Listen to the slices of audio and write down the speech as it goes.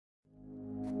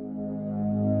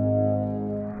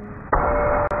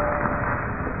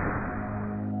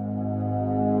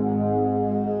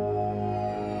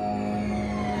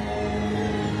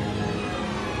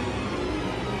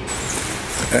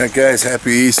Alright guys,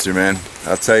 happy Easter, man.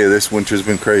 I'll tell you, this winter's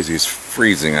been crazy. It's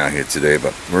freezing out here today,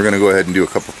 but we're going to go ahead and do a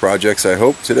couple projects, I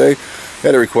hope, today.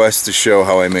 Got a request to show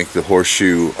how I make the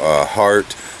horseshoe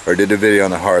heart, or did a video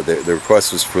on the heart. The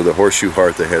request was for the horseshoe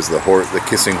heart that has the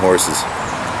kissing horses,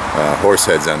 horse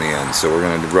heads on the end. So we're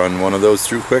going to run one of those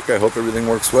through quick. I hope everything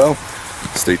works well.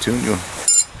 Stay tuned.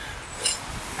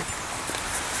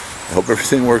 I hope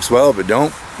everything works well. If it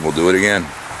don't, we'll do it again.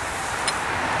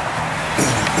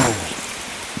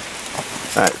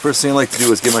 Alright, first thing I like to do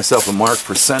is give myself a mark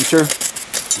for center,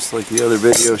 just like the other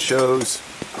video shows,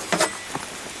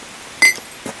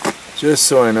 just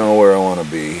so I know where I want to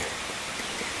be.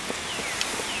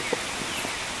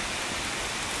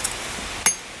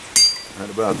 Right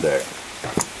about there.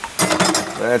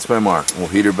 That's my mark. We'll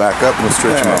heat her back up and we'll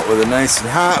stretch them out. With a nice and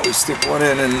hot, we stick one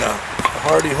in a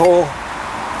hardy hole,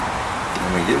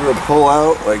 and we give her a pull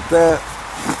out like that,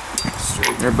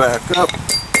 straighten her back up.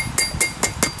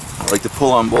 I like to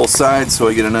pull on both sides so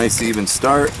I get a nice even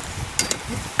start.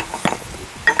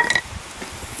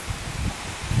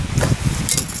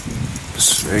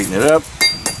 Straighten it up,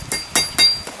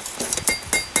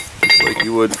 just like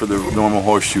you would for the normal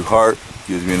horseshoe heart.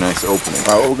 Gives me a nice opening.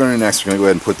 What we're going to do next, we're going to go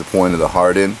ahead and put the point of the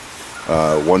heart in.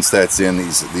 Once that's in, the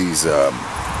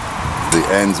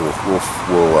ends will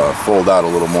fold out a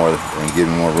little more and give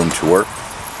me more room to work.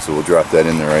 So we'll drop that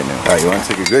in there right now. Alright, you want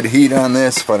to take a good heat on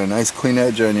this, find a nice clean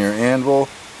edge on your anvil,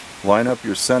 line up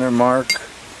your center mark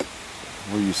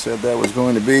where you said that was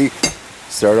going to be.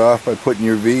 Start off by putting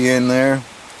your V in there,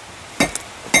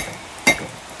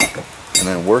 and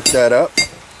then work that up.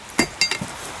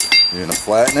 You're going to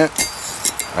flatten it.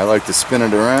 I like to spin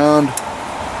it around.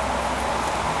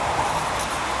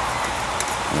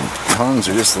 And tongues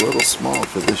are just a little small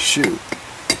for this shoe.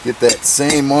 Get that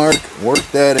same mark, work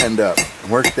that end up,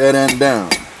 work that end down.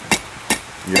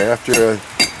 You're after a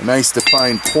nice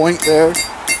defined point there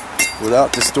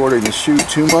without distorting the shoe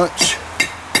too much.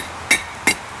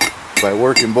 By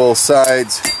working both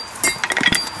sides,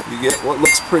 you get what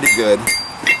looks pretty good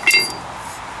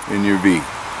in your V.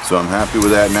 So I'm happy with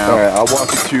that now. Alright, I'll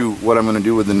walk you through what I'm going to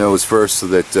do with the nose first so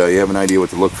that you have an idea what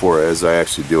to look for as I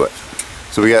actually do it.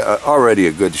 So we got already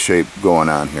a good shape going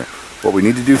on here. What we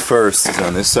need to do first is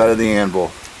on this side of the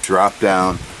anvil, drop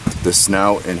down the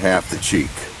snout and half the cheek.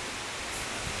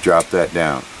 Drop that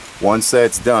down. Once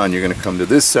that's done, you're going to come to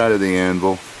this side of the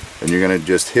anvil and you're going to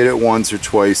just hit it once or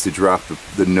twice to drop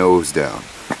the nose down.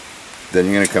 Then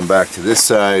you're going to come back to this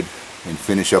side and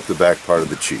finish up the back part of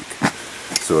the cheek.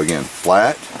 So again,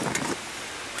 flat,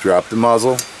 drop the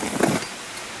muzzle,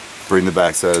 bring the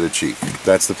back side of the cheek.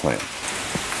 That's the plan.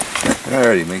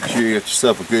 Alrighty, make sure you get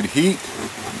yourself a good heat.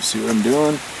 You see what I'm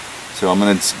doing? So I'm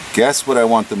going to guess what I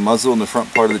want the muzzle and the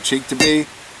front part of the cheek to be.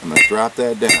 I'm going to drop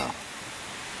that down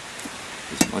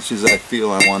as much as I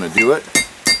feel I want to do it.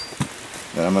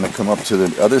 Then I'm going to come up to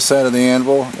the other side of the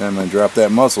anvil and I'm going to drop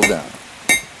that muzzle down.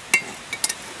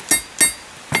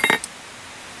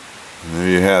 And there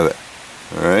you have it.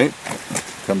 Alright,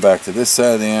 come back to this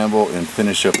side of the anvil and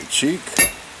finish up the cheek.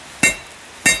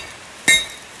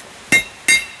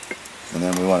 And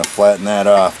then we want to flatten that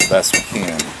off the best we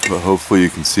can. But hopefully you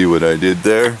can see what I did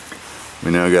there.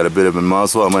 We now got a bit of a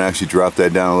muzzle. I'm going to actually drop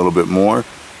that down a little bit more.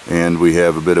 And we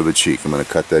have a bit of a cheek. I'm going to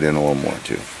cut that in a little more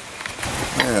too.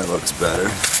 That looks better.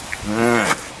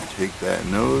 Alright, take that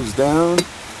nose down.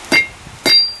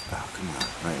 Oh, come on.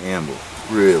 My anvil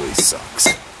really sucks.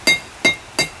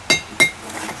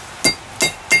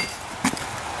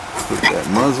 Put that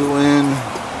muzzle in.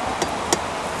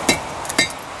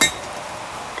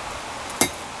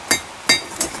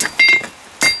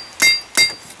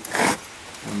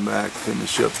 Come back,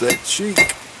 finish up that cheek.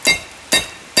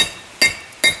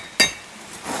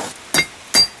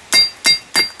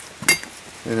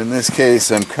 And in this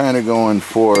case, I'm kind of going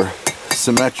for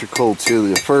symmetrical to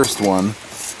the first one,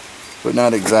 but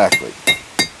not exactly.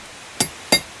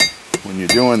 When you're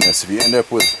doing this, if you end up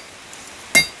with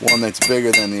one that's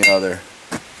bigger than the other,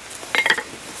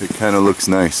 it kind of looks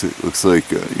nice. It looks like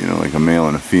like a male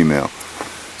and a female.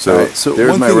 So,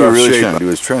 there's my rough shape. I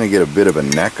was trying to get a bit of a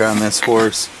neck on this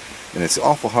horse, and it's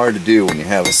awful hard to do when you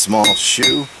have a small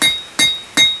shoe.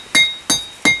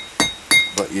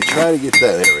 But you try to get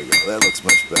that. There we go. That looks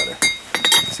much better.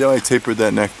 See how I tapered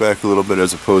that neck back a little bit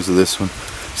as opposed to this one?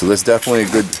 So that's definitely a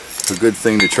good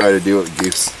thing to try to do. It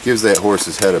gives that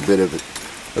horse's head a bit of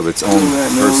its own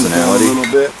personality. A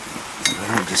little bit.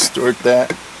 Distort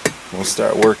that. We'll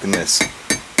start working this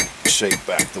shape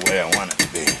back the way I want it to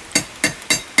be.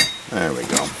 There we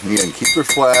go. Again, keep her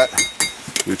flat.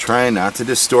 You're trying not to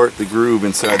distort the groove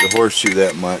inside the horseshoe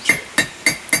that much.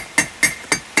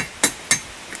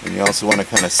 And you also want to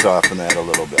kind of soften that a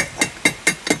little bit.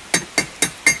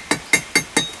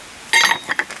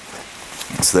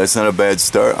 So that's not a bad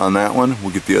start on that one.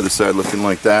 We'll get the other side looking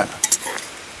like that.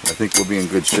 I think we'll be in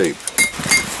good shape.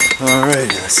 Alright,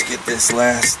 let's get this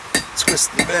last twist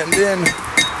and bend in.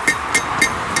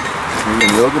 You're going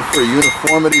to be looking for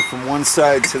uniformity from one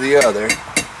side to the other.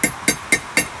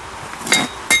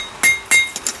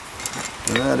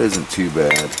 And that isn't too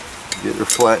bad. Get her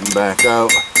flattened back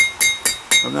out.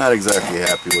 I'm not exactly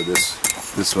happy with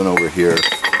this one over here.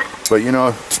 But you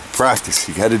know, practice.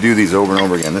 You got to do these over and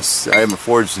over again. I haven't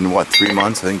forged in what, 3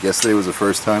 months? I think yesterday was the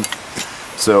first time.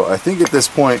 So I think at this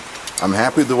point, I'm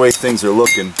happy with the way things are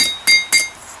looking.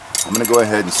 I'm going to go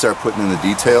ahead and start putting in the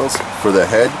details for the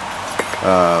head,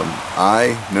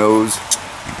 eye, nose,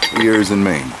 ears, and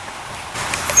mane.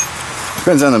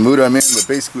 Depends on the mood I'm in, but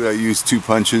basically I use 2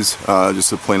 punches,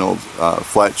 just a plain old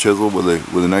flat chisel with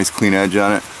a nice clean edge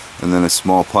on it, and then a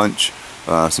small punch.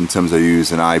 Sometimes I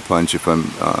use an eye punch if I'm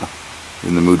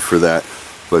in the mood for that,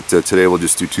 but today we'll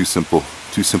just do two simple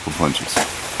punches.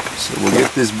 So we'll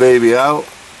get this baby out,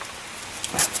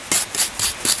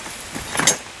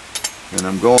 and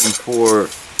I'm going for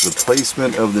the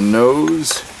placement of the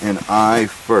nose and eye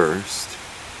first,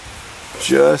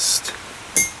 just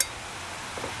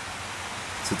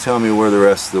to tell me where the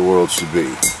rest of the world should be.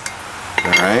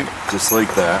 Alright, just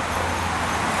like that.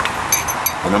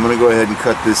 And I'm going to go ahead and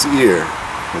cut this ear,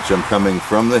 which I'm coming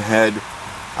from the head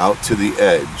out to the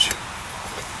edge.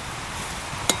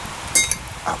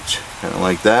 Ouch. Kind of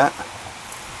like that.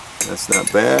 That's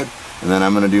not bad. And then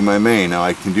I'm going to do my mane. Now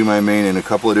I can do my mane in a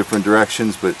couple of different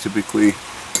directions, but typically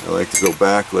I like to go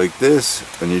back like this,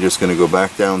 and you're just going to go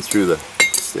back down through the...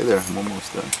 Stay there, I'm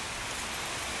almost done.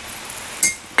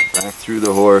 Back through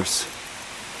the horse.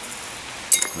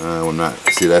 I'm not...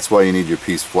 See, that's why you need your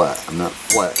piece flat. I'm not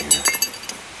flat here.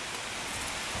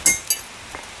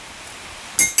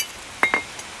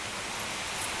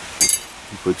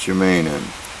 Put your mane in.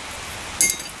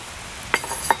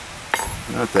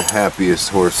 Not the happiest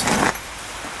horse,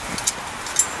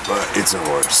 but it's a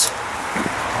horse.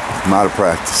 I'm out of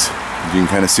practice. You can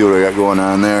kind of see what I got going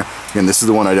on there. Again, this is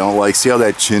the one I don't like. See how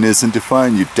that chin isn't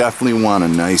defined? You definitely want a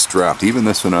nice drop. Even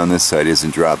this one on this side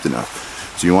isn't dropped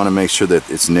enough. So you want to make sure that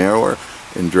it's narrower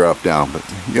and drop down. But,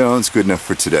 you know, it's good enough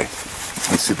for today.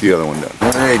 Let's get the other one done.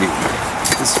 Alrighty.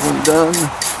 This one done.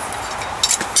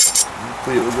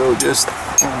 Hopefully it will go just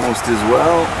almost as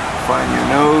well. Find your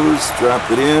nose, drop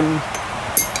it in.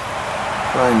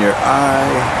 Find your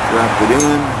eye, drop it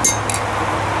in.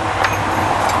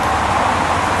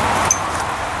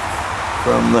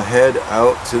 From the head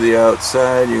out to the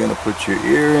outside, you're going to put your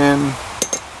ear in,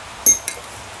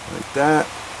 like that,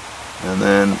 and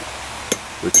then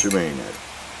put your mane in.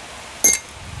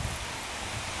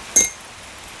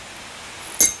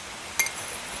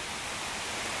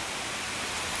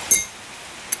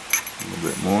 A little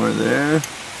bit more there,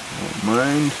 don't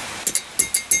mind.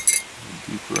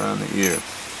 Deeper on the ear.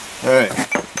 Alright.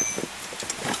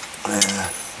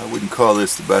 I wouldn't call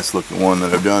this the best looking one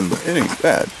that I've done, but it ain't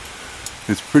bad.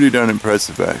 It's pretty darn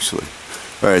impressive actually.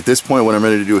 Alright, at this point what I'm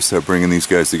ready to do is start bringing these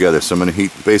guys together. So I'm going to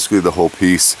heat basically the whole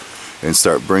piece and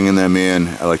start bringing them in.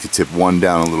 I like to tip one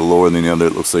down a little lower than the other.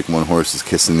 It looks like one horse is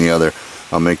kissing the other.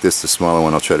 I'll make this the smaller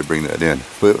one. I'll try to bring that in.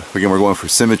 But again, we're going for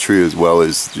symmetry as well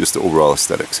as just the overall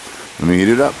aesthetics. Let me heat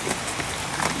it up.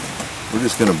 We're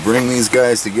just going to bring these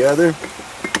guys together.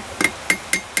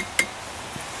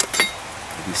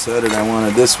 I decided I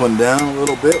wanted this one down a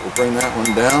little bit. We'll bring that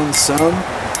one down some.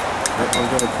 That one's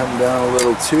going to come down a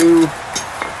little too.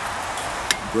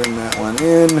 Bring that one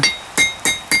in.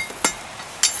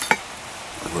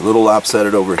 We're a little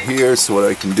lopsided over here, so what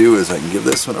I can do is I can give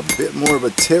this one a bit more of a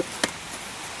tip.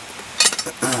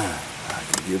 I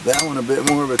can give that one a bit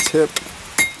more of a tip.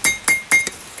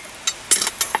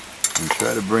 And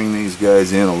try to bring these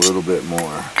guys in a little bit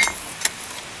more.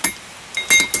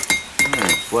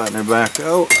 Alright, flatten her back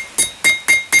out.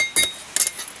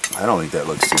 I don't think that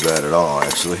looks too bad at all,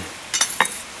 actually.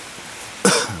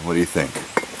 What do you think?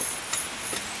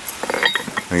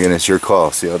 Again, it's your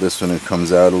call. See how this one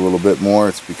comes out a little bit more?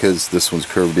 It's because this one's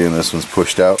curved in, this one's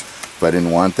pushed out. If I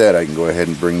didn't want that, I can go ahead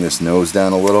and bring this nose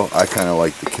down a little. I kind of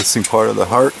like the kissing part of the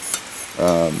heart.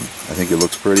 I think it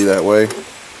looks pretty that way.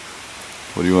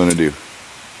 What do you want to do?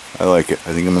 I like it.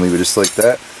 I think I'm going to leave it just like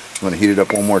that. I'm going to heat it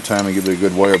up one more time and give it a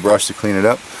good wire brush to clean it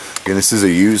up. Again, this is a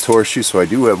used horseshoe, so I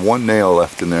do have one nail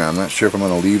left in there. I'm not sure if I'm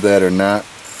going to leave that or not.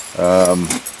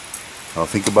 I'll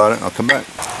think about it and I'll come back.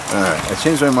 Alright, I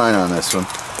changed my mind on this one.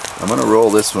 I'm going to roll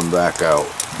this one back out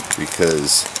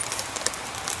because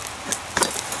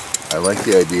I like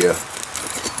the idea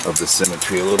of the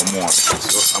symmetry a little more.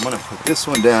 So I'm going to put this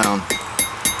one down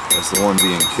as the one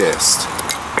being kissed.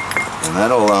 And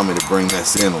that'll allow me to bring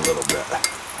this in a little bit.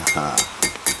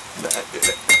 That did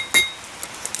it.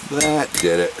 That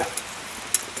did it.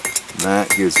 That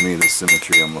gives me the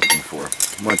symmetry I'm looking for.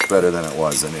 Much better than it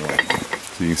was anyway.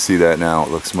 So you can see that now. It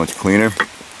looks much cleaner.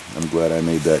 I'm glad I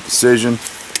made that decision.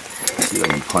 Let's see if I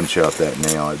can punch out that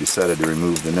nail. I decided to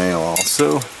remove the nail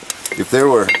also. If there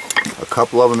were a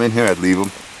couple of them in here, I'd leave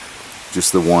them.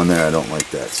 Just the one there, I don't like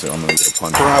that. So I'm going to get a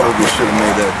punch. Probably should have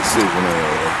made that decision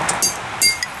earlier.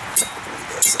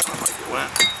 That sounded like it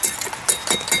went.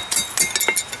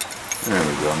 There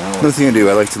we go. Now another thing I do,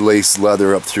 I like to lace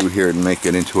leather up through here and make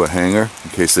it into a hanger in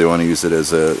case they want to use it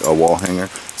as a wall hanger.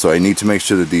 So I need to make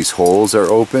sure that these holes are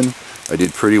open. I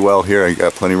did pretty well here. I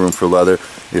got plenty of room for leather.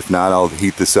 If not, I'll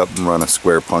heat this up and run a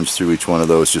square punch through each one of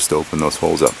those just to open those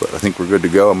holes up. But I think we're good to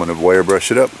go. I'm going to wire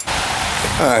brush it up.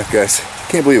 Alright guys,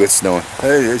 can't believe it's snowing.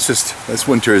 It's just, this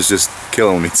winter is just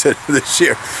killing me this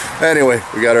year. Anyway,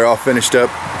 we got her all finished up.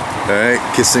 Alright,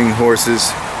 kissing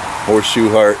horses, horseshoe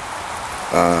heart.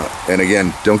 And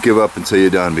again, don't give up until you're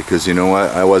done, because you know what?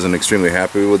 I wasn't extremely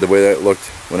happy with the way that looked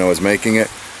when I was making it.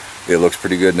 It looks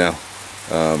pretty good now.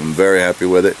 I'm very happy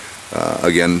with it.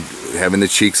 Again, having the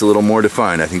cheeks a little more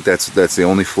defined. I think that's the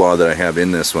only flaw that I have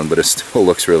in this one, but it still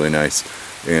looks really nice.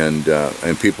 And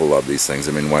people love these things.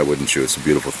 I mean, why wouldn't you? It's a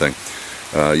beautiful thing.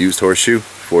 Used horseshoe,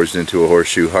 forged into a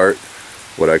horseshoe heart.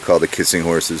 What I call the kissing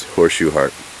horses horseshoe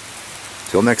heart.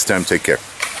 Till next time, take care.